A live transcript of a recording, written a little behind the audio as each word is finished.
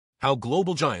How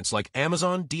global giants like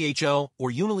Amazon, DHL, or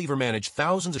Unilever manage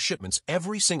thousands of shipments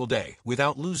every single day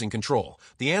without losing control.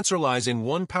 The answer lies in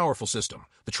one powerful system,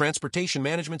 the Transportation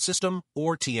Management System,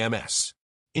 or TMS.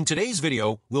 In today's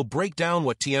video, we'll break down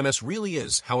what TMS really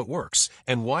is, how it works,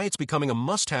 and why it's becoming a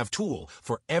must-have tool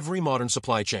for every modern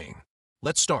supply chain.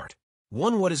 Let's start.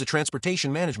 1. What is a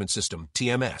Transportation Management System,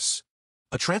 TMS?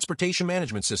 A Transportation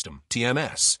Management System,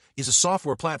 TMS, is a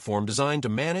software platform designed to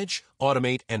manage,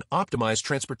 automate, and optimize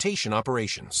transportation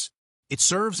operations. It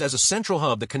serves as a central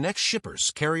hub that connects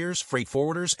shippers, carriers, freight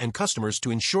forwarders, and customers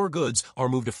to ensure goods are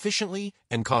moved efficiently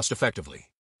and cost-effectively.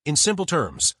 In simple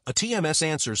terms, a TMS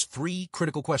answers 3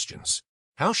 critical questions.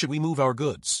 How should we move our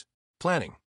goods?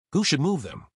 Planning. Who should move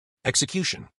them?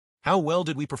 Execution. How well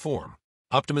did we perform?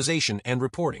 Optimization and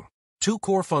reporting. 2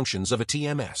 core functions of a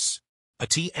TMS. A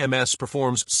TMS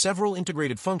performs several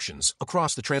integrated functions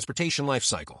across the transportation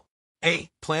lifecycle.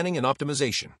 A. Planning and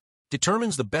optimization.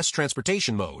 Determines the best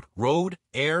transportation mode, road,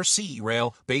 air, sea,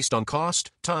 rail, based on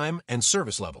cost, time, and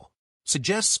service level.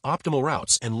 Suggests optimal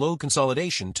routes and load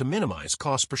consolidation to minimize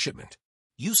cost per shipment.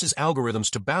 Uses algorithms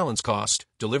to balance cost,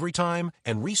 delivery time,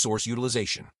 and resource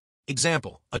utilization.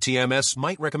 Example, a TMS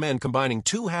might recommend combining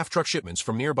 2 half-truck shipments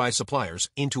from nearby suppliers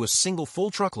into a single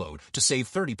full truckload to save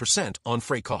 30% on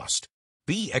freight cost.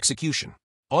 B. Execution.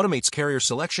 Automates carrier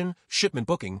selection, shipment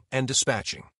booking, and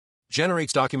dispatching.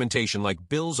 Generates documentation like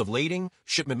bills of lading,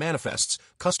 shipment manifests,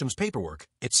 customs paperwork,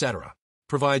 etc.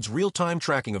 Provides real-time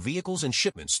tracking of vehicles and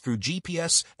shipments through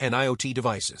GPS and IoT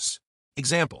devices.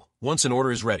 Example, once an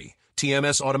order is ready,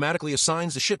 TMS automatically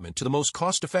assigns the shipment to the most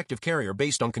cost-effective carrier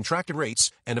based on contracted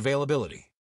rates and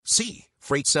availability. C.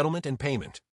 Freight settlement and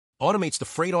payment. Automates the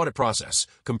freight audit process,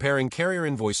 comparing carrier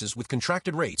invoices with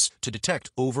contracted rates to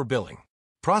detect overbilling.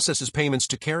 Processes payments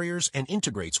to carriers and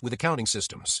integrates with accounting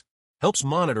systems. Helps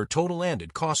monitor total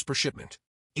landed cost per shipment.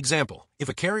 Example, if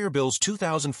a carrier bills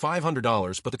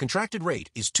 $2,500 but the contracted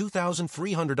rate is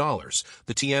 $2,300,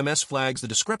 the TMS flags the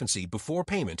discrepancy before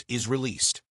payment is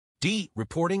released. D.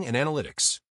 Reporting and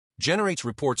analytics. Generates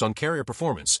reports on carrier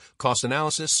performance, cost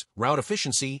analysis, route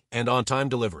efficiency, and on-time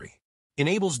delivery.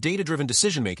 Enables data-driven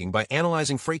decision-making by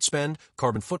analyzing freight spend,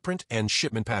 carbon footprint, and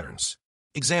shipment patterns.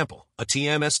 Example, a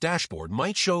TMS dashboard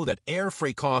might show that air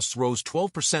freight costs rose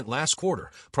 12% last quarter,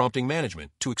 prompting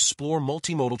management to explore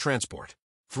multimodal transport.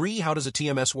 3. How does a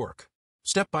TMS work?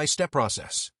 Step-by-step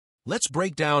process. Let's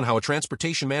break down how a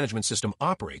transportation management system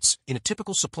operates in a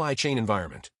typical supply chain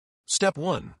environment. Step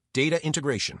 1. Data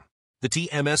integration. The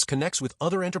TMS connects with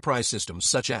other enterprise systems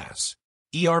such as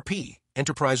ERP,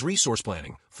 Enterprise Resource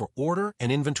Planning, for order and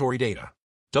inventory data.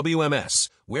 WMS,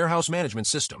 Warehouse Management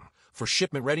System, for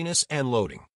shipment readiness and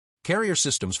loading. Carrier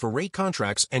systems for rate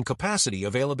contracts and capacity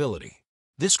availability.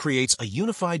 This creates a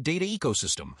unified data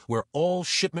ecosystem where all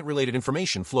shipment-related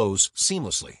information flows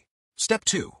seamlessly. Step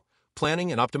 2.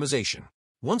 Planning and optimization.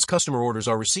 Once customer orders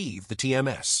are received, the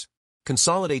TMS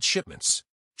consolidates shipments,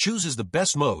 chooses the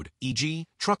best mode, e.g.,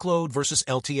 truckload versus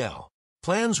LTL,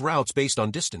 plans routes based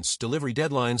on distance, delivery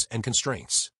deadlines, and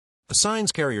constraints,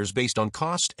 assigns carriers based on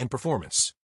cost and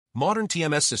performance. Modern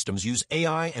TMS systems use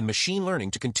AI and machine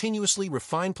learning to continuously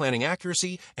refine planning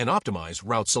accuracy and optimize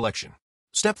route selection.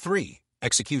 Step 3.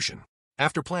 Execution.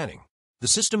 After planning, the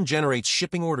system generates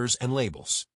shipping orders and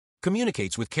labels,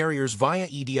 communicates with carriers via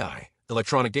EDI,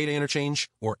 electronic data interchange,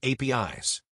 or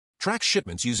APIs, tracks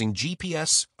shipments using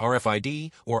GPS,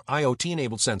 RFID, or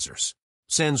IoT-enabled sensors,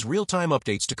 sends real-time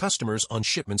updates to customers on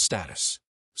shipment status.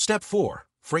 Step 4.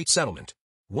 Freight settlement.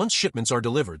 Once shipments are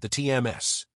delivered, the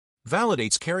TMS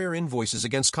validates carrier invoices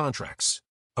against contracts,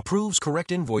 approves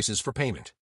correct invoices for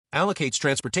payment, allocates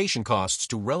transportation costs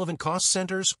to relevant cost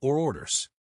centers or orders.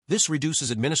 This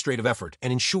reduces administrative effort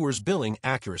and ensures billing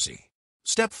accuracy.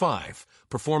 Step 5.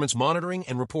 Performance monitoring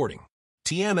and reporting.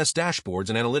 TMS dashboards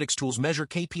and analytics tools measure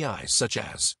KPIs such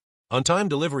as on-time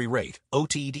delivery rate,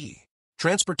 OTD,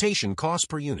 transportation cost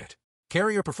per unit,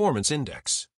 carrier performance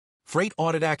index, freight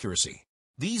audit accuracy.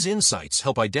 These insights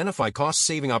help identify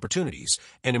cost-saving opportunities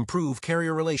and improve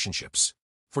carrier relationships.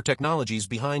 For technologies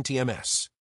behind TMS,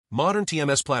 modern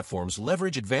TMS platforms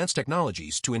leverage advanced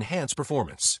technologies to enhance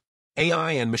performance.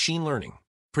 AI and machine learning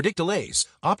predict delays,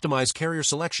 optimize carrier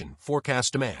selection,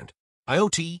 forecast demand.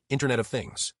 IoT, Internet of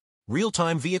Things,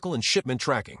 real-time vehicle and shipment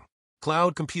tracking,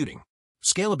 cloud computing,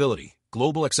 scalability,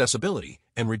 global accessibility,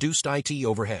 and reduced IT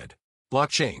overhead.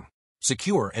 Blockchain,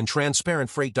 secure and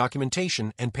transparent freight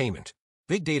documentation and payment.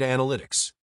 Big data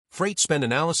analytics, freight spend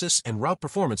analysis, and route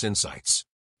performance insights.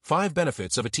 5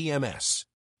 benefits of a TMS.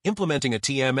 Implementing a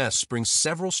TMS brings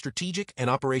several strategic and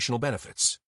operational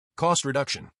benefits. Cost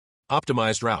reduction,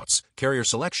 optimized routes, carrier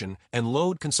selection, and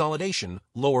load consolidation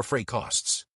lower freight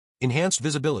costs. Enhanced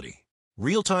visibility.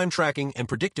 Real-time tracking and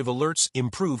predictive alerts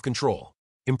improve control.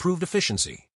 Improved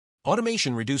efficiency.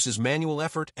 Automation reduces manual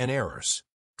effort and errors.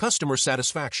 Customer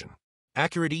satisfaction.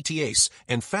 Accurate ETAs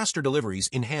and faster deliveries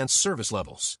enhance service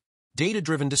levels.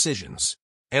 Data-driven decisions.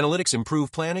 Analytics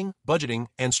improve planning, budgeting,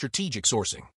 and strategic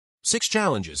sourcing. 6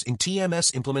 challenges in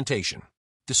TMS implementation.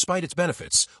 Despite its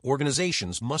benefits,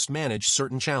 organizations must manage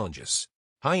certain challenges.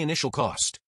 High initial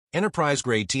cost.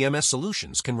 Enterprise-grade TMS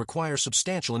solutions can require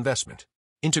substantial investment.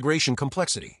 Integration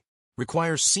complexity.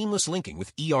 Requires seamless linking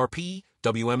with ERP,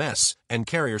 WMS, and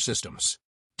carrier systems.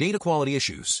 Data quality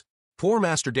issues. Poor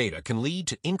master data can lead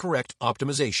to incorrect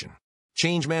optimization.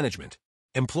 Change management.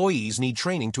 Employees need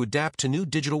training to adapt to new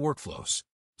digital workflows.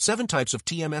 7 types of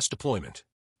TMS deployment.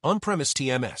 On-premise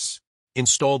TMS.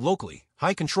 Installed locally,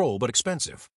 high control but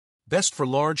expensive. Best for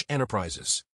large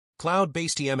enterprises.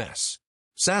 Cloud-based TMS.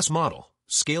 SaaS model,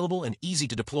 scalable and easy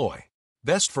to deploy.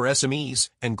 Best for SMEs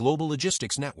and global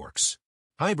logistics networks.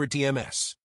 Hybrid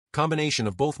TMS. Combination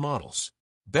of both models.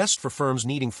 Best for firms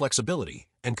needing flexibility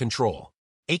and control.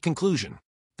 A conclusion.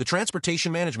 The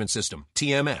Transportation Management System,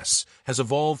 TMS, has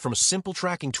evolved from a simple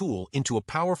tracking tool into a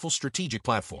powerful strategic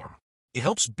platform. It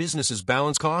helps businesses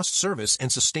balance cost, service,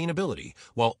 and sustainability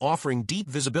while offering deep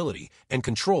visibility and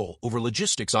control over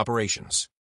logistics operations.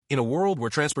 In a world where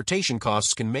transportation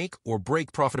costs can make or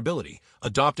break profitability,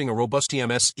 adopting a robust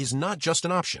TMS is not just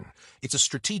an option, it's a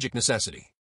strategic necessity.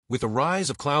 With the rise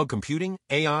of cloud computing,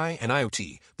 AI, and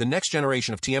IoT, the next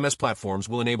generation of TMS platforms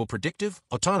will enable predictive,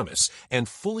 autonomous, and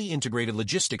fully integrated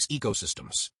logistics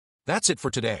ecosystems. That's it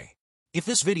for today. If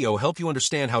this video helped you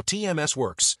understand how TMS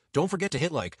works, don't forget to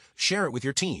hit like, share it with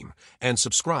your team, and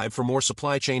subscribe for more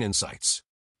supply chain insights.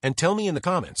 And tell me in the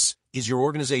comments, is your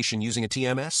organization using a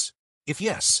TMS? If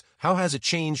yes, how has it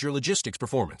changed your logistics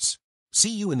performance? See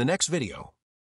you in the next video.